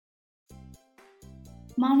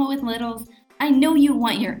Mama with littles, I know you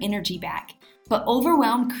want your energy back, but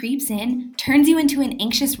overwhelm creeps in, turns you into an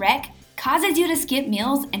anxious wreck, causes you to skip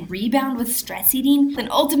meals and rebound with stress eating, and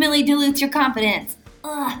ultimately dilutes your confidence.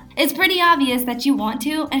 Ugh, it's pretty obvious that you want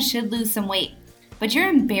to and should lose some weight, but you're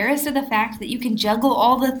embarrassed of the fact that you can juggle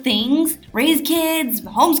all the things, raise kids,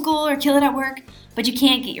 homeschool, or kill it at work, but you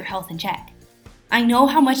can't get your health in check. I know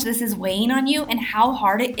how much this is weighing on you and how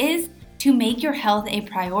hard it is to make your health a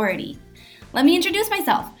priority. Let me introduce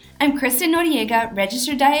myself. I'm Kristen Noriega,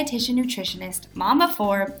 registered dietitian nutritionist, mom of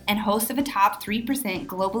 4, and host of a top 3%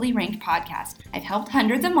 globally ranked podcast. I've helped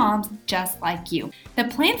hundreds of moms just like you. The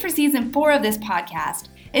plan for season 4 of this podcast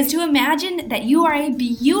is to imagine that you are a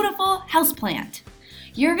beautiful houseplant.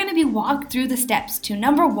 You're going to be walked through the steps to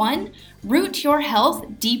number 1, root your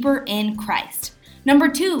health deeper in Christ. Number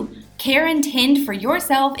 2, care and tend for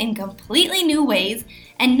yourself in completely new ways.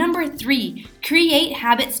 And number 3, create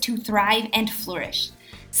habits to thrive and flourish.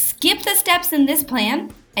 Skip the steps in this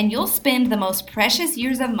plan, and you'll spend the most precious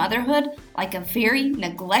years of motherhood like a very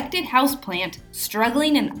neglected houseplant,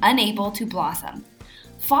 struggling and unable to blossom.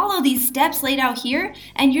 Follow these steps laid out here,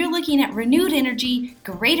 and you're looking at renewed energy,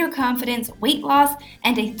 greater confidence, weight loss,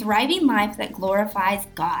 and a thriving life that glorifies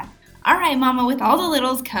God. All right, Mama, with all the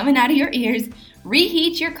littles coming out of your ears,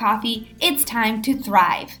 reheat your coffee. It's time to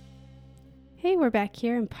thrive. Hey, we're back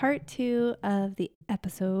here in part 2 of the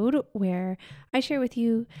episode where I share with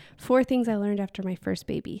you 4 things I learned after my first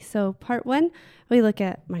baby. So part 1, we look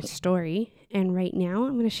at my story, and right now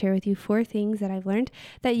I'm going to share with you 4 things that I've learned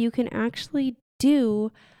that you can actually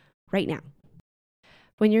do right now.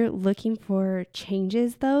 When you're looking for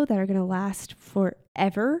changes, though, that are going to last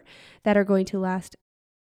forever, that are going to last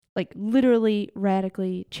like literally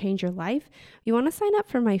radically change your life, you want to sign up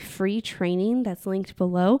for my free training that's linked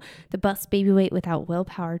below, the Bust Baby Weight Without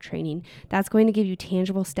Willpower training. That's going to give you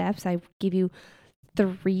tangible steps. I give you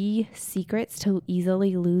 3 secrets to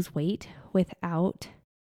easily lose weight without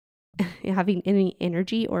having any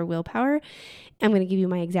energy or willpower. I'm going to give you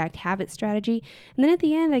my exact habit strategy. And then at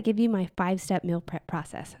the end, I give you my 5-step meal prep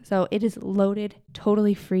process. So it is loaded,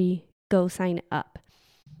 totally free. Go sign up.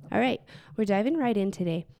 All right, we're diving right in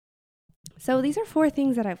today. So these are 4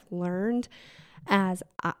 things that I've learned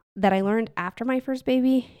that I learned after my first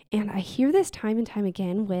baby. And I hear this time and time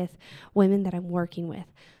again with women that I'm working with.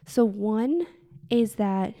 So 1 is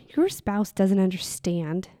that your spouse doesn't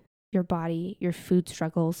understand your body, your food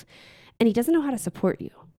struggles, and he doesn't know how to support you.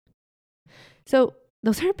 So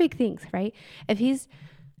those are big things, right? If he's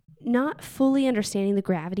not fully understanding the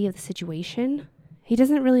gravity of the situation, he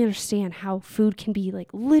doesn't really understand how food can be like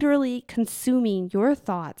literally consuming your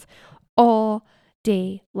thoughts all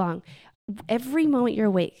day long. Every moment you're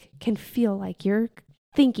awake can feel like you're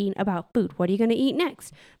thinking about food. What are you going to eat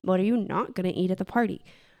next? What are you not going to eat at the party?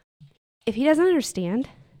 If he doesn't understand,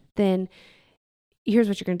 then here's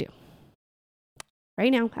what you're going to do.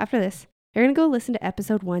 Right now, after this, you're going to go listen to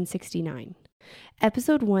episode 169.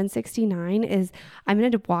 Episode 169 is, I'm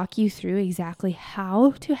going to walk you through exactly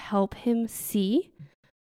how to help him see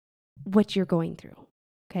what you're going through.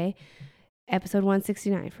 Okay. Episode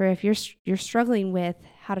 169 for if you're struggling with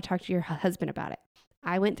how to talk to your husband about it.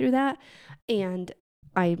 I went through that, and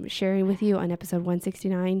I'm sharing with you on episode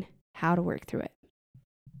 169 how to work through it.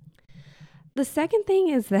 The second thing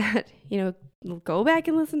is that, go back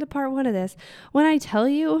and listen to part 1 of this. When I tell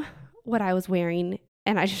you what I was wearing,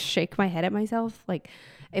 and I just shake my head at myself, like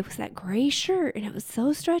it was that gray shirt, and it was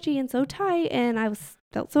so stretchy and so tight, and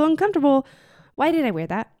felt so uncomfortable. Why did I wear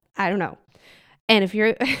that? I don't know. And if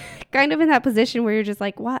you're kind of in that position where you're just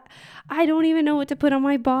like, what? I don't even know what to put on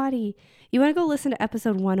my body. You want to go listen to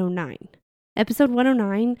episode 109. Episode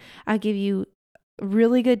 109, I'll give you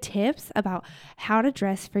really good tips about how to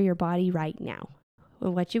dress for your body right now.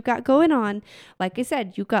 What you've got going on. Like I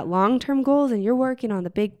said, you've got long-term goals and you're working on the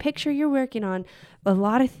big picture. You're working on a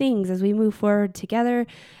lot of things as we move forward together.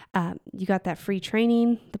 You got that free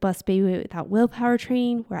training, the Bust Baby Weight Without Willpower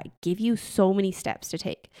training, where I give you so many steps to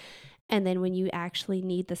take. And then when you actually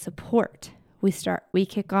need the support, we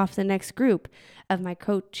kick off the next group of my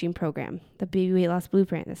coaching program, the Baby Weight Loss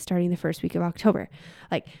Blueprint, that's starting the first week of October.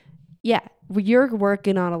 Like, yeah, you're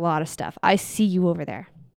working on a lot of stuff. I see you over there.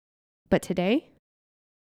 But today,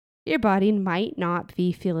 your body might not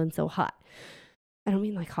be feeling so hot. I don't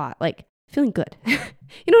mean like hot, like feeling good. You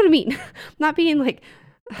know what I mean? I'm not being like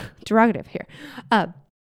derogative here.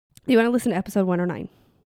 You want to listen to episode 109.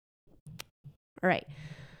 All right.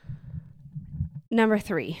 Number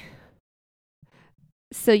 3.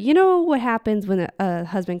 So you know what happens when a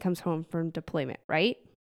husband comes home from deployment, right?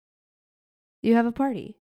 You have a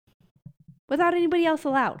party without anybody else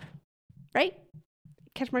allowed, right?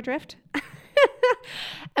 Catch my drift?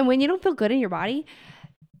 And when you don't feel good in your body,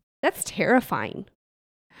 that's terrifying.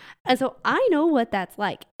 And so I know what that's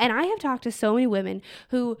like. And I have talked to so many women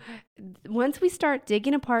who, once we start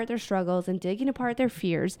digging apart their struggles and digging apart their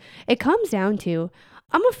fears, it comes down to,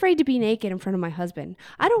 I'm afraid to be naked in front of my husband.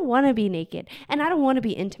 I don't want to be naked and I don't want to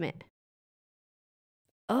be intimate.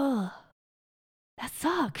 Ugh, that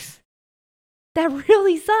sucks. That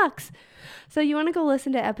really sucks. So you want to go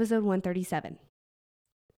listen to episode 137.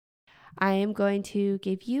 I am going to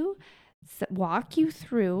walk you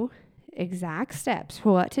through exact steps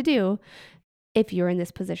for what to do if you're in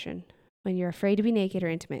this position, when you're afraid to be naked or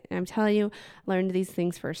intimate. And I'm telling you, I learned these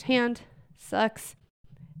things firsthand. Sucks.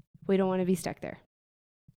 We don't want to be stuck there.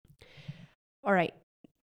 All right.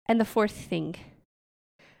 And the fourth thing,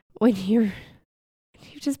 when you've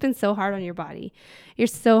just been so hard on your body, you're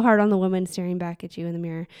so hard on the woman staring back at you in the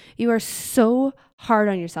mirror. You are so hard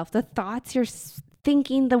on yourself. The thoughts you're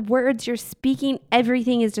thinking, the words you're speaking,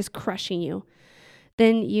 everything is just crushing you.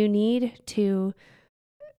 Then you need to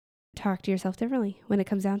talk to yourself differently when it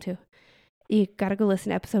comes down to. You got to go listen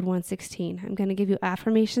to episode 116. I'm going to give you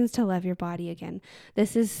affirmations to love your body again.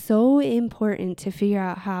 This is so important to figure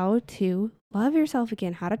out how to love yourself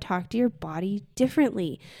again, how to talk to your body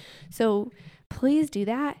differently. So please do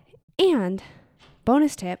that. And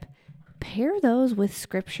bonus tip, pair those with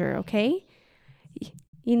scripture, okay?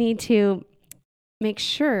 You need to make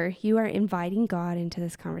sure you are inviting God into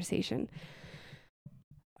this conversation.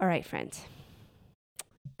 All right, friends.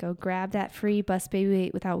 Go grab that free Bust Baby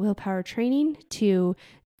Weight Without Willpower training to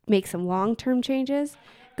make some long-term changes.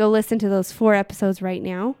 Go listen to those 4 episodes right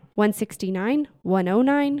now, 169,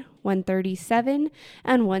 109, 137,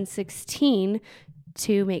 and 116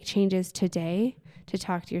 to make changes today, to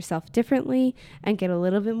talk to yourself differently and get a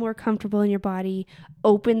little bit more comfortable in your body,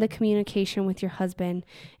 open the communication with your husband,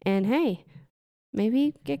 and hey,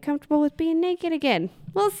 maybe get comfortable with being naked again.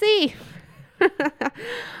 We'll see.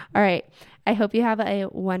 All right. I hope you have a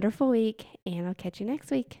wonderful week, and I'll catch you next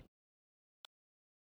week.